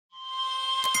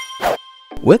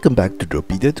Welcome back to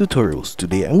DRAWPEDIA Tutorials.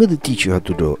 Today I'm going to teach you how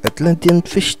to draw Atlantean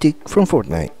Fishstick from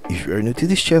Fortnite. If you are new to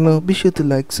this channel, be sure to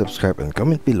like, subscribe and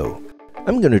comment below.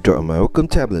 I'm going to draw on my Wacom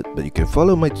tablet, but you can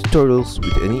follow my tutorials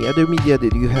with any other media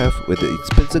that you have, whether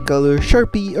it's pencil color,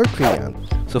 Sharpie or crayon.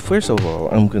 So first of all,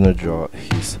 I'm going to draw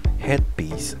his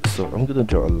headpiece. So I'm going to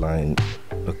draw a line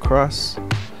across,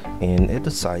 and at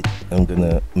the side I'm going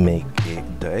to make a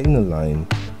diagonal line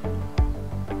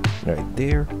right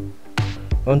there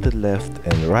on the left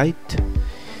and right,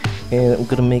 and I'm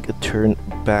gonna make a turn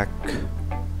back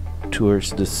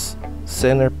towards the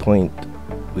center point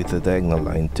with a diagonal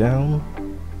line down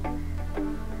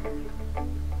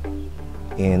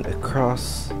and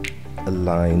across a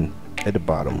line at the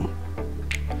bottom.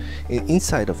 And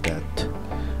inside of that,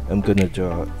 I'm gonna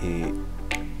draw a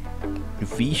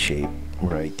V shape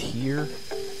right here,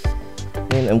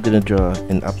 and I'm gonna draw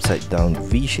an upside down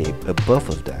V shape above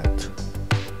of that.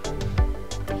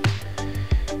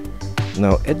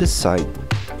 Now at the side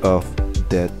of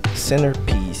that center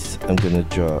piece, I'm gonna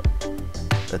draw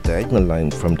a diagonal line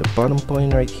from the bottom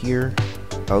point right here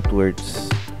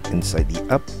outwards and slightly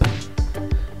up,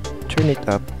 turn it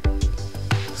up,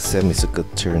 semicircle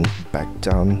turn back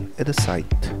down at the side,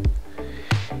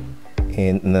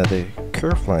 and another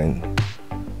curved line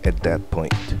at that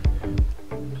point.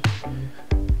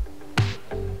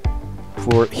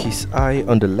 For his eye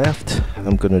on the left,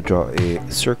 I'm gonna draw a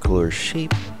circular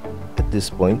shape at this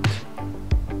point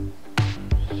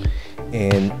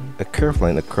and a curved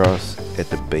line across at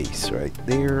the base right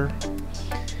there,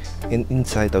 and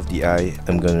inside of the eye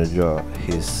I'm gonna draw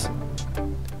his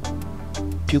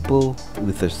pupil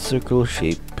with a circular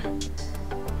shape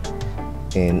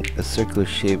and a circular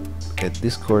shape at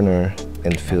this corner,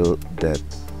 and fill that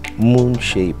moon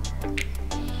shape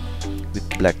with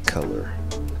black color.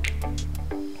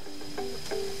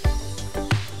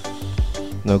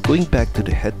 Now going back to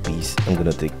the headpiece, I'm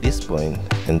gonna take this point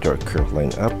and draw a curved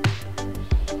line up,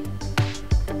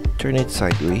 turn it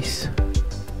sideways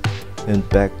and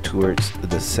back towards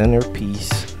the center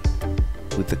piece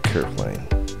with a curved line.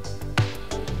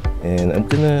 And I'm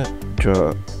gonna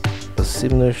draw a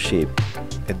similar shape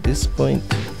at this point,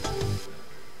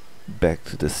 back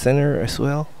to the center as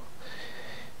well,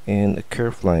 and a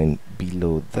curved line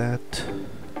below that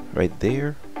right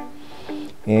there.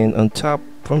 And on top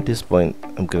from this point,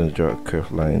 I'm going to draw a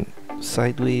curved line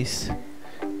sideways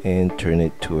and turn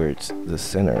it towards the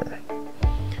center.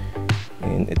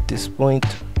 And at this point,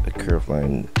 a curved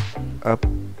line up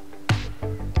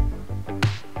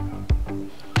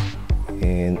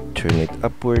and turn it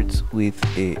upwards with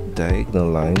a diagonal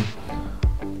line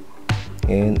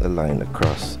and a line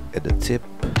across at the tip,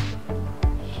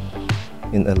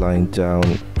 and a line down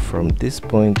from this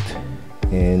point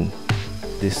and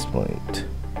this point.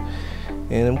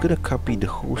 And I'm gonna copy the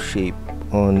whole shape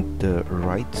on the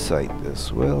right side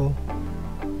as well.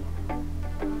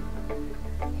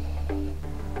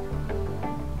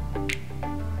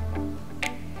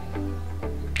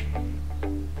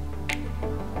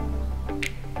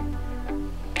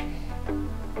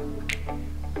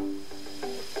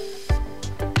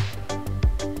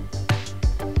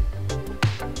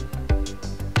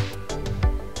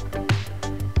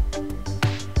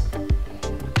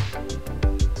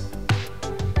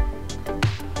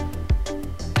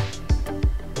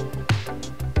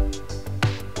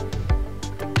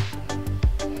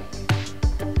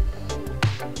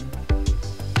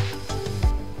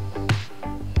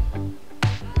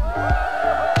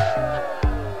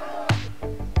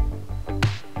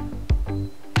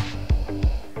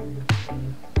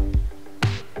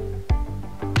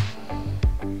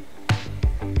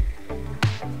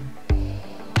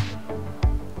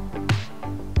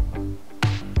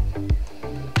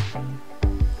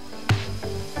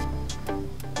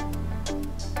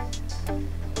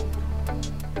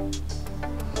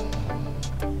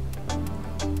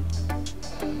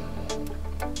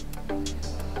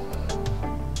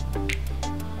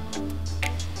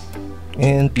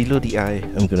 And below the eye,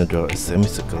 I'm gonna draw a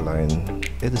semicircle line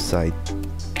at the side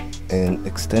and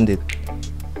extend it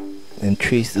and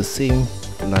trace the same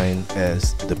line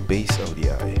as the base of the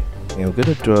eye. And I'm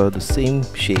gonna draw the same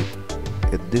shape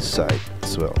at this side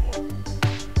as well.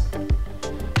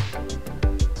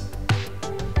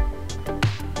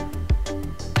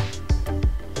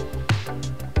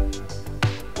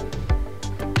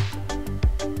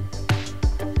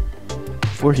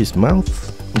 For his mouth,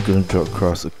 I'm going to draw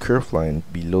across a curved line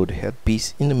below the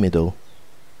headpiece in the middle,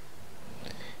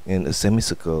 and a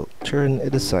semicircle turn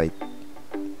at the side,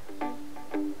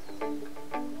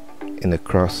 and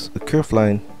across a curved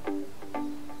line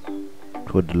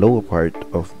toward the lower part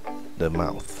of the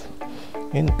mouth.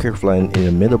 and a curved line in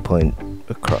the middle point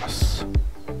across.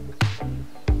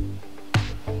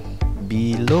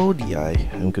 Below the eye,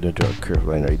 I'm gonna draw a curved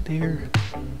line right there.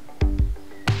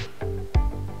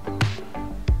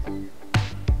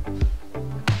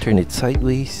 Turn it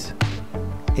sideways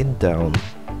and down,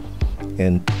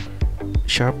 and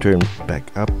sharp turn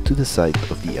back up to the side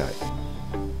of the eye.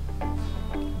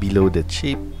 Below that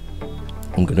shape,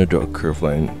 I'm gonna draw a curved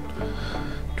line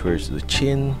towards the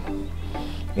chin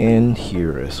and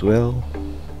here as well,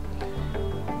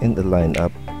 and a line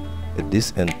up at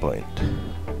this end point.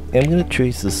 I'm gonna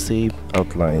trace the same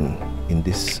outline in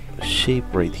this shape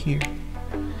right here,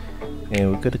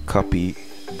 and we're gonna copy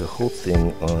the whole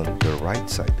thing on the right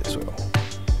side as well.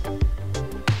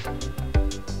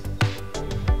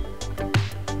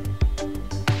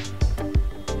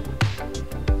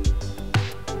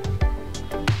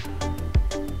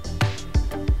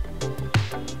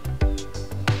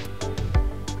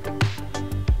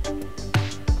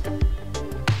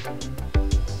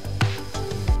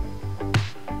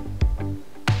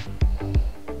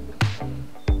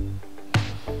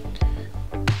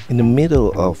 In the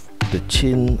middle of the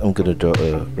chin, I'm gonna draw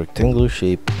a rectangular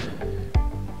shape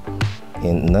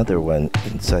and another one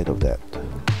inside of that.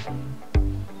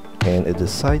 And at the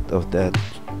side of that,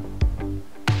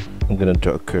 I'm gonna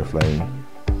draw a curved line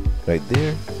right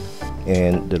there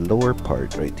and the lower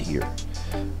part right here.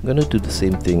 I'm gonna do the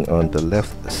same thing on the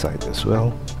left side as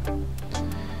well.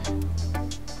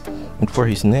 And for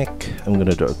his neck, I'm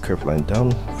gonna draw a curved line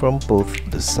down from both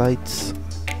the sides.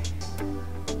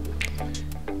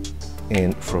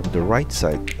 And from the right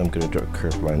side, I'm gonna draw a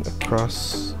curved line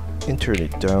across and turn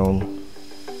it down.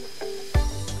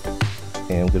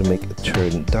 And I'm gonna make a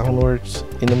turn downwards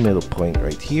in the middle point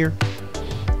right here,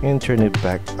 and turn it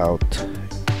back out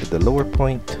at the lower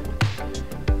point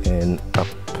and up.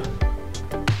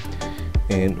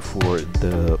 And for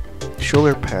the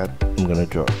shoulder pad, I'm gonna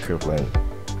draw a curved line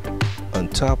on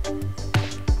top,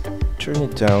 turn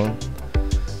it down,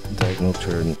 diagonal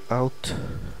turn out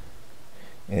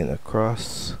and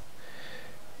across,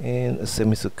 and a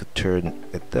semicircle turn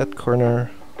at that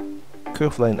corner,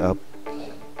 curved line up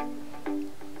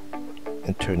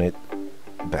and turn it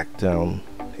back down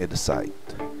at the side.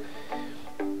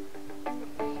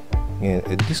 And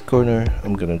at this corner,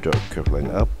 I'm gonna draw a curved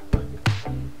line up,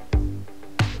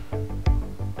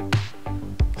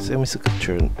 semicircle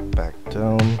turn back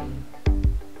down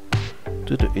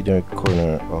to the inner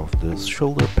corner of the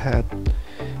shoulder pad,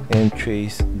 and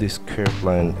trace this curved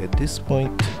line at this point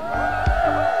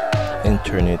and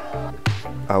turn it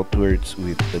outwards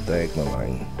with a diagonal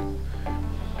line.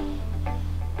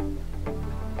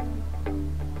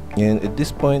 And at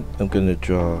this point, I'm gonna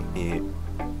draw a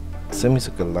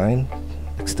semicircle line,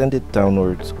 extend it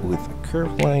downwards with a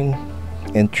curved line,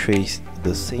 and trace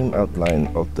the same outline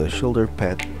of the shoulder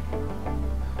pad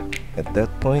at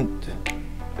that point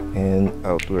and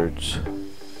outwards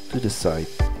to the side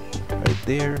right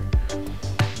there.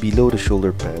 Below the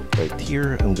shoulder pad right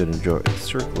here, I'm gonna draw a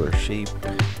circular shape,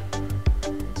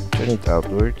 turn it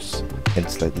outwards and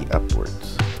slightly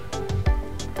upwards.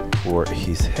 For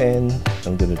his hand,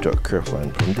 I'm gonna draw a curved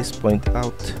line from this point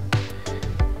out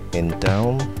and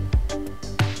down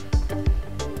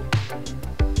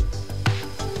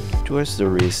towards the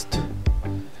wrist,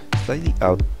 slightly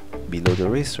out below the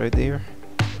wrist right there,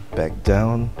 back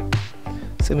down,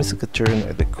 semicircle turn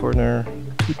at the corner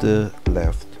to the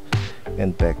left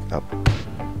and back up.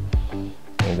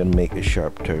 I'm gonna make a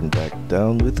sharp turn back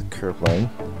down with a curved line,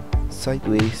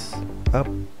 sideways, up,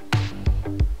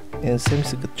 and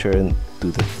semicircle turn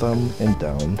to the thumb and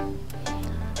down,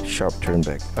 sharp turn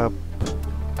back up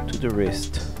to the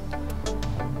wrist,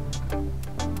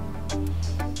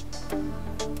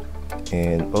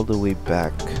 and all the way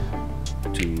back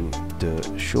to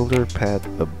the shoulder pad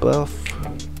above,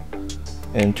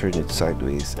 and turn it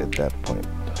sideways at that point.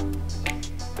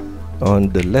 On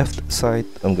the left side,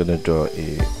 I'm gonna draw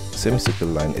a semicircle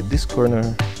line at this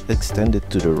corner, extend it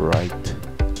to the right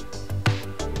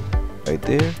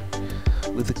there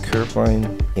with a curved line,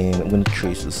 and I'm gonna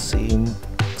trace the same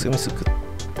semicircle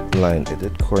line at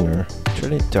that corner,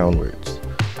 turn it downwards,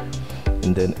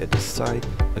 and then at the side,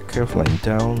 a curved line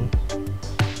down,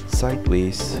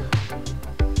 sideways,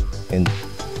 and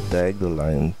diagonal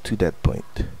line to that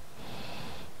point.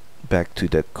 Back to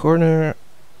that corner,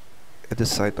 at the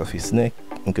side of his neck,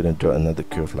 I'm gonna draw another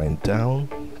curved line down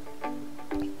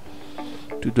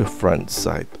to the front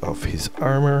side of his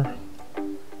armor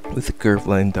with a curved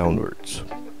line downwards.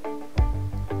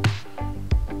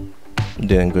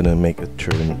 Then I'm gonna make a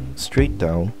turn straight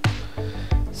down,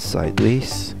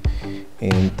 sideways,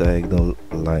 and diagonal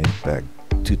line back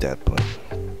to that point.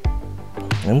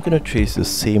 I'm gonna trace the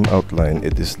same outline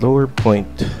at this lower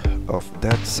point of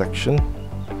that section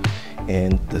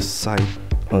and the side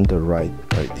on the right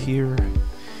here.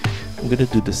 I'm gonna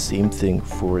do the same thing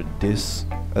for this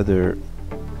other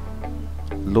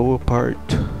lower part,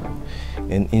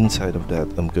 and inside of that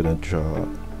I'm gonna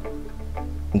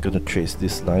trace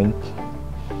this line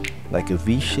like a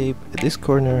V shape at this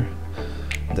corner,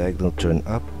 diagonal turn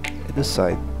up at the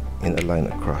side, and a line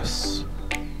across.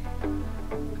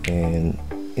 And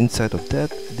inside of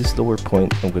that, at this lower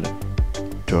point, I'm gonna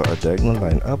draw a diagonal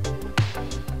line up,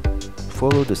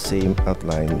 follow the same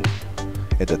outline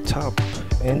at the top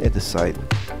and at the side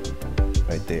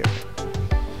right there.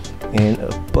 And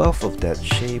above of that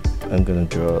shape, I'm gonna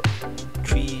draw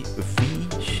 3 V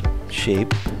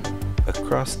shape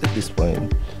across at this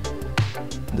point,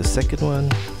 the second one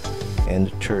and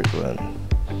the third one.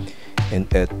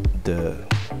 And at the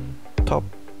top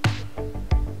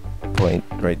point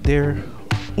right there,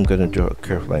 I'm gonna draw a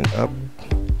curved line up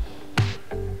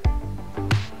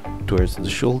towards the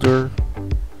shoulder.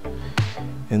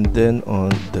 And then on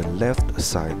the left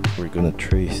side, we're gonna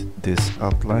trace this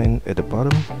outline at the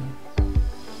bottom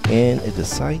and at the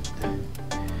side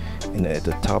and at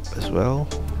the top as well,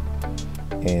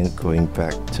 and going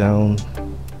back down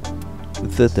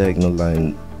with the diagonal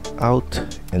line out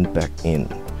and back in.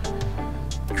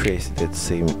 Trace that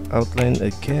same outline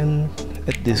again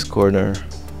at this corner,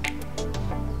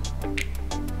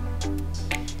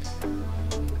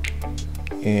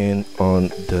 and on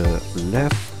the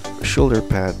left shoulder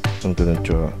pad I'm gonna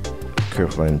draw a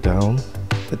curved line down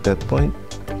at that point,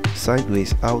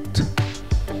 sideways out,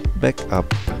 back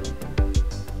up,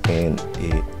 and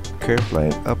a curved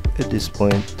line up at this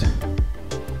point,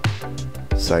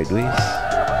 sideways,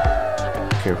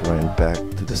 curved line back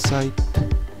to the side.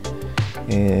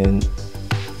 And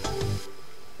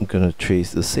I'm gonna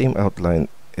trace the same outline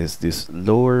as this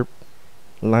lower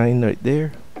line right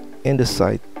there, and the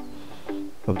side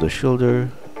of the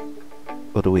shoulder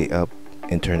all the way up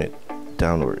and turn it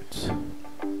downwards.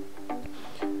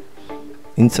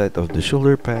 Inside of the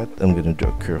shoulder pad, I'm gonna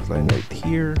draw a curved line right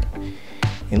here,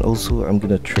 and also I'm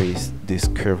gonna trace this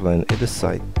curved line at the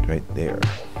side right there.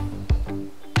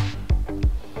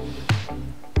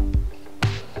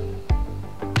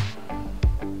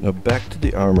 Now back to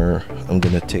the armor, I'm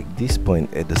gonna take this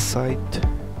point at the side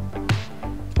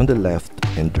on the left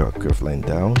and draw a curved line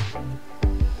down,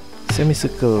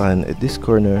 semicircle line at this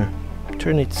corner,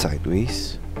 turn it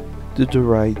sideways to the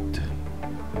right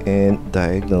and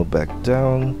diagonal back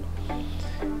down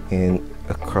and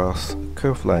across,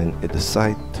 curved line at the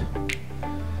side,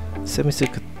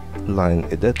 semicircle line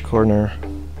at that corner,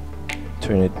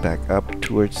 turn it back up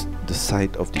towards the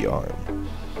side of the arm.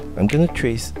 I'm gonna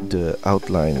trace the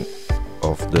outline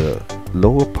of the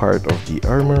lower part of the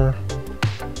armor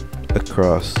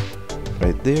across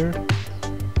right there.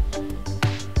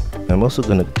 I'm also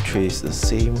gonna trace the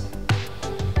same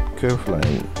curved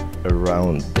line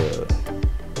around the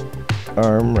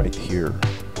arm right here,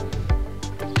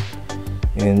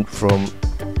 and from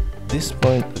this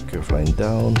point a curved line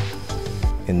down,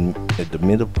 and at the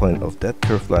middle point of that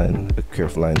curved line a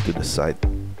curved line to the side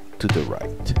to the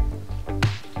right.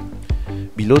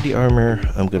 Below the armor,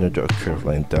 I'm gonna draw a curved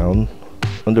line down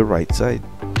on the right side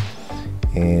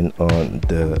and on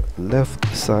the left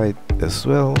side as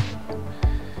well.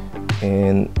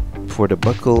 And for the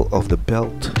buckle of the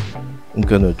belt, I'm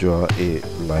gonna draw a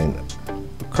line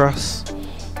across,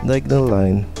 diagonal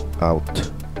line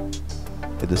out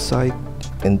at the side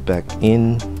and back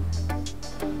in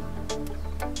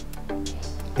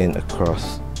and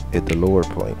across at the lower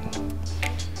point.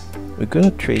 We're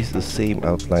gonna trace the same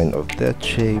outline of that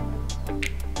shape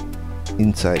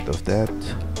inside of that,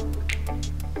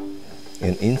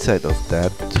 and inside of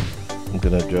that I'm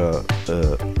gonna draw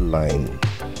a line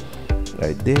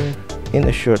right there and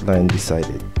a short line beside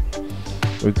it.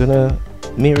 We're gonna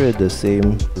mirror the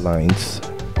same lines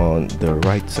on the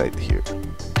right side here.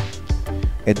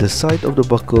 At the side of the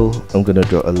buckle, I'm gonna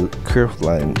draw a curved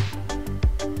line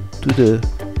to the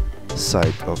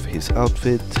side of his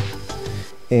outfit,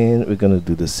 and we're gonna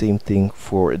do the same thing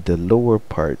for the lower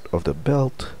part of the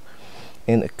belt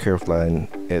and a curved line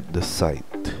at the side.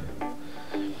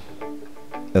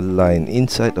 A line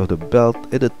inside of the belt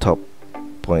at the top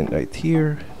point right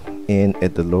here and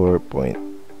at the lower point.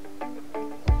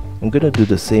 I'm gonna do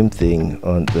the same thing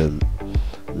on the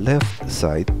left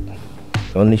side,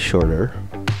 only shorter.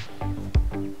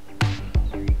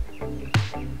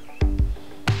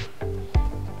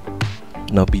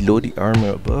 Now below the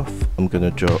armor above, I'm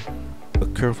gonna draw a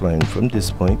curved line from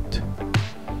this point,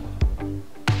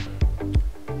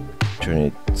 turn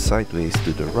it sideways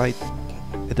to the right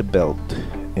at the belt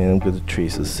and I'm going to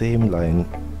trace the same line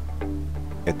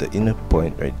at the inner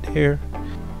point right there.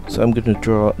 So I'm going to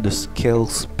draw the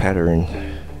scales pattern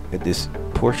at this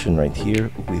portion right here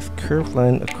with curved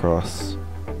line across.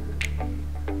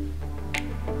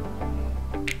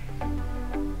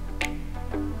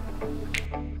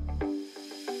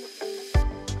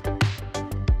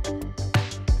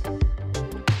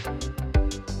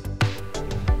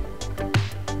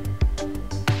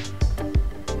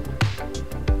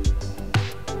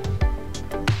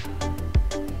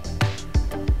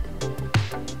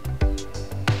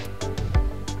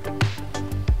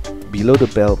 Below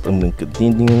the belt, I'm going to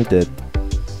continue that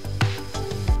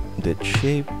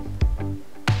shape,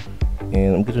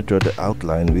 and I'm going to draw the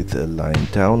outline with a line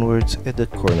downwards at the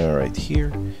corner right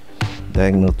here.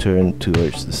 Diagonal turn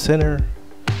towards the center.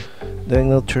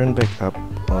 Diagonal turn back up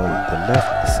on the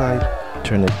left side.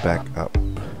 Turn it back up.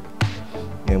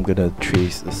 And I'm going to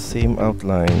trace the same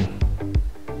outline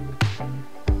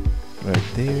right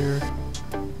there.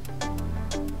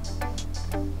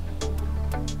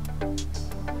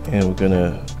 And we're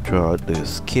gonna draw the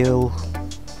scale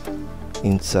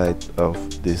inside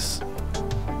of this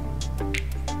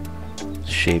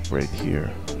shape right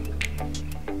here.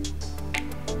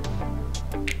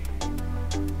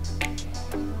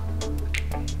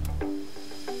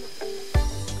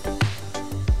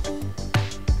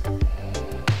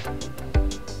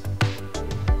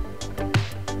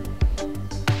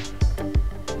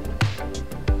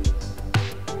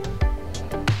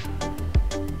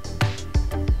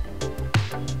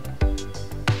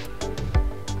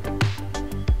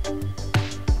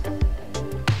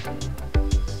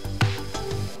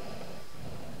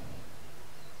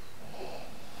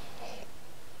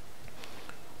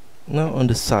 Now on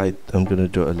the side, I'm gonna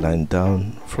draw a line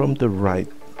down from the right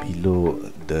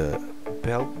below the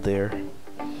belt there,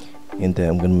 and then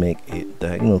I'm gonna make a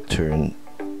diagonal turn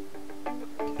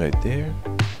right there.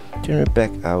 Turn it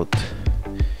back out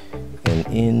and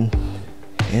in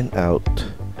and out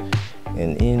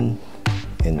and in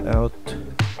and out,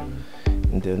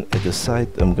 and then at the side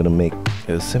I'm gonna make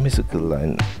a semicircle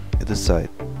line at the side.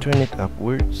 Turn it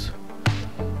upwards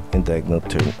and diagonal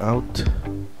turn out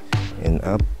and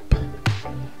up,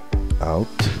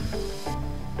 out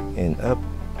and up,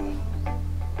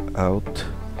 out,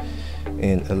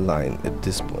 and a line at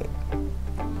this point.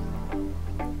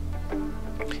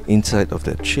 Inside of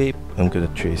that shape, I'm gonna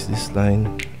trace this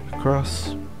line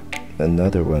across,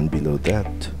 another one below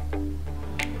that,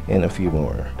 and a few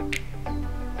more.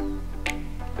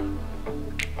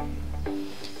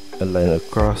 A line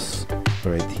across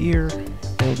right here,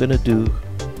 and I'm gonna do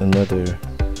another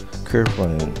curved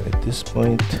line at this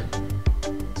point,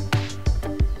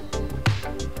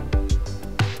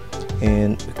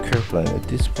 and a curved line at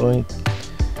this point,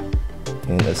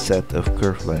 and a set of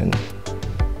curved line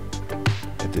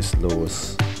at this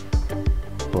lowest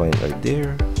point right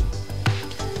there.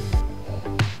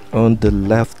 On the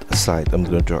left side, I'm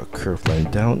going to draw a curved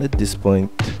line down at this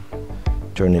point,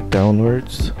 turn it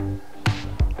downwards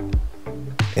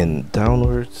and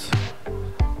downwards,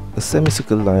 a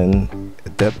semicircle line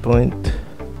at that point,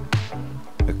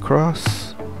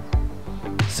 across,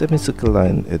 semicircle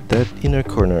line at that inner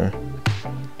corner,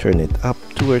 turn it up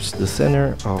towards the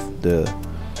center of the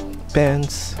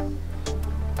pants,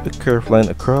 a curved line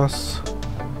across,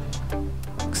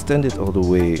 extend it all the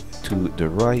way to the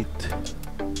right,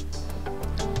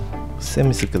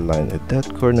 semicircle line at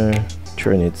that corner,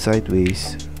 turn it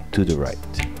sideways to the right.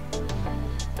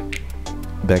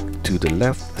 Back to the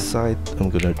left side,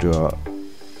 I'm gonna draw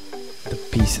the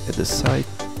piece at the side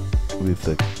with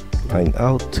a line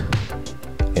out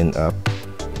and up,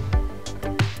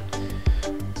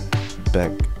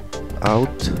 back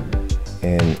out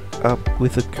and up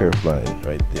with a curved line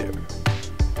right there.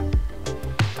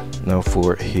 Now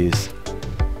for his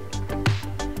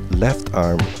left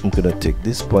arm, I'm gonna take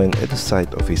this point at the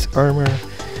side of his armor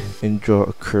and draw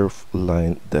a curved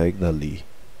line diagonally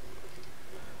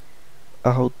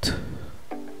out,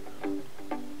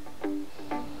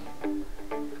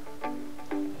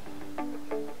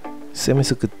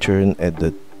 semicircle turn at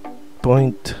the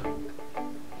point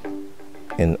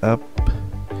and up,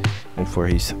 and for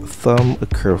his thumb a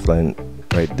curved line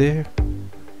right there,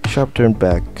 sharp turn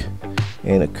back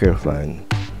and a curved line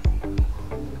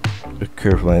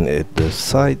at the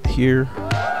side here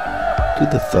to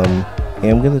the thumb,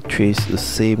 and I'm gonna trace the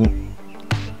same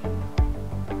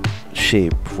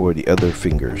shape for the other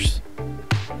fingers.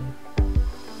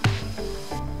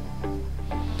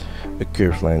 A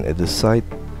curved line at the side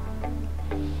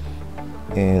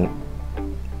and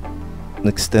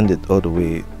extend it all the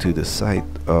way to the side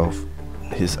of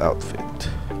his outfit.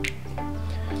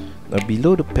 Now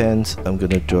below the pants, I'm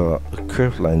gonna draw a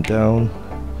curved line down,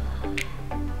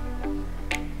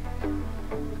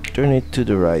 turn it to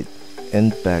the right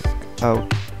and back out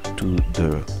to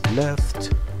the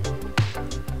left.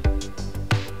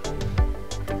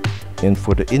 And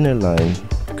for the inner line,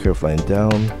 curved line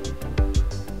down,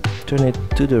 turn it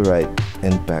to the right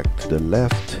and back to the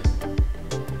left.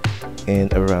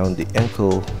 And around the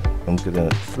ankle, I'm gonna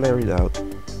flare it out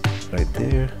right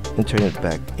there and turn it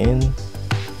back in.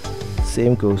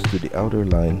 Same goes to the outer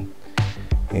line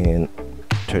and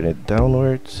turn it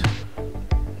downwards,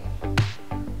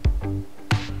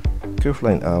 curve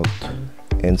line out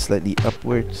and slightly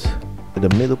upwards at the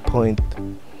middle point,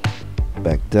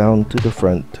 back down to the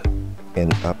front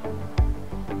and up,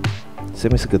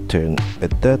 semicircle turn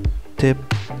at that tip,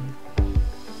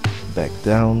 back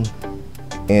down,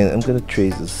 and I'm gonna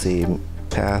trace the same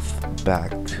path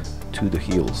back to the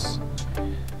heels,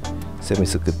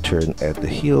 semicircle turn at the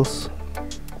heels,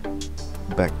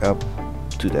 back up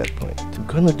to that point. I'm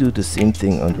gonna do the same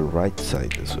thing on the right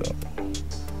side as well.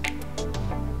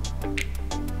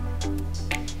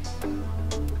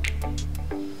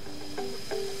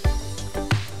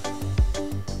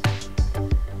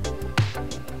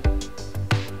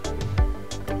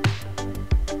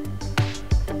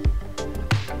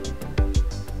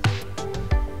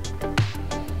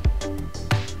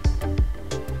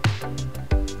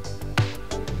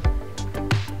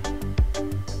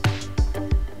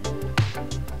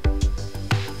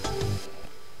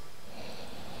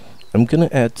 I'm gonna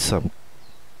add some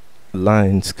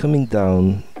lines coming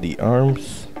down the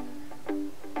arms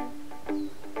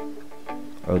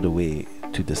all the way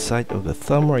to the side of the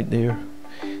thumb right there,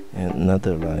 and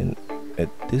another line at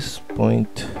this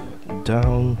point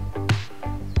down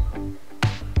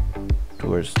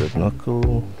towards the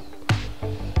knuckle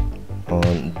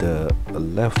on the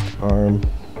left arm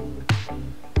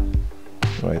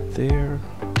right there,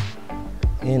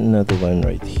 and another one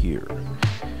right here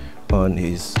on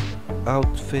his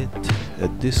outfit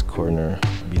at this corner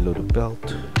below the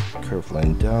belt, curve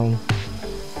line down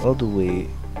all the way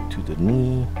to the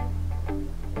knee,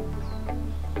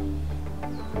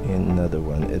 and another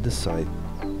one at the side,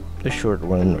 a short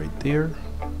one right there,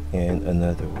 and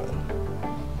another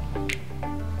one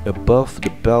above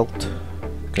the belt.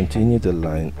 Continue the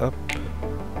line up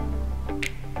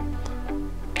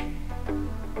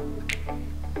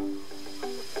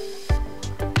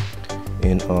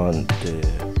and on the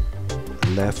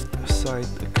left side,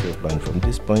 a curved line from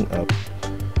this point up,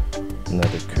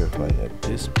 another curved line at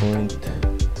this point,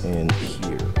 and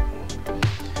here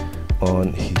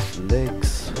on his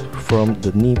legs from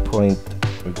the knee point,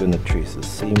 we're gonna trace the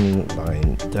same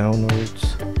line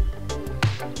downwards,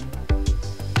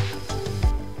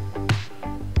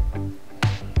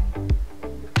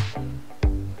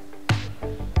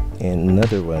 and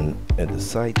another one at the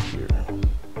side here.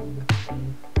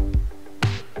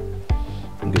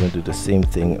 I'm gonna do the same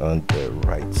thing on the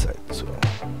right side as well.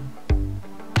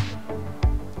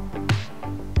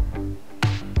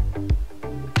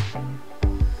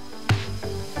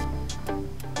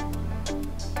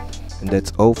 And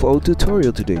that's all for our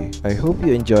tutorial today. I hope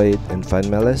you enjoy it and find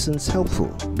my lessons helpful.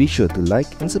 Be sure to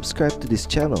like and subscribe to this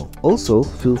channel. Also,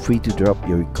 feel free to drop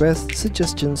your requests,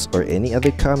 suggestions, or any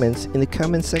other comments in the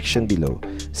comment section below.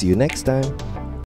 See you next time.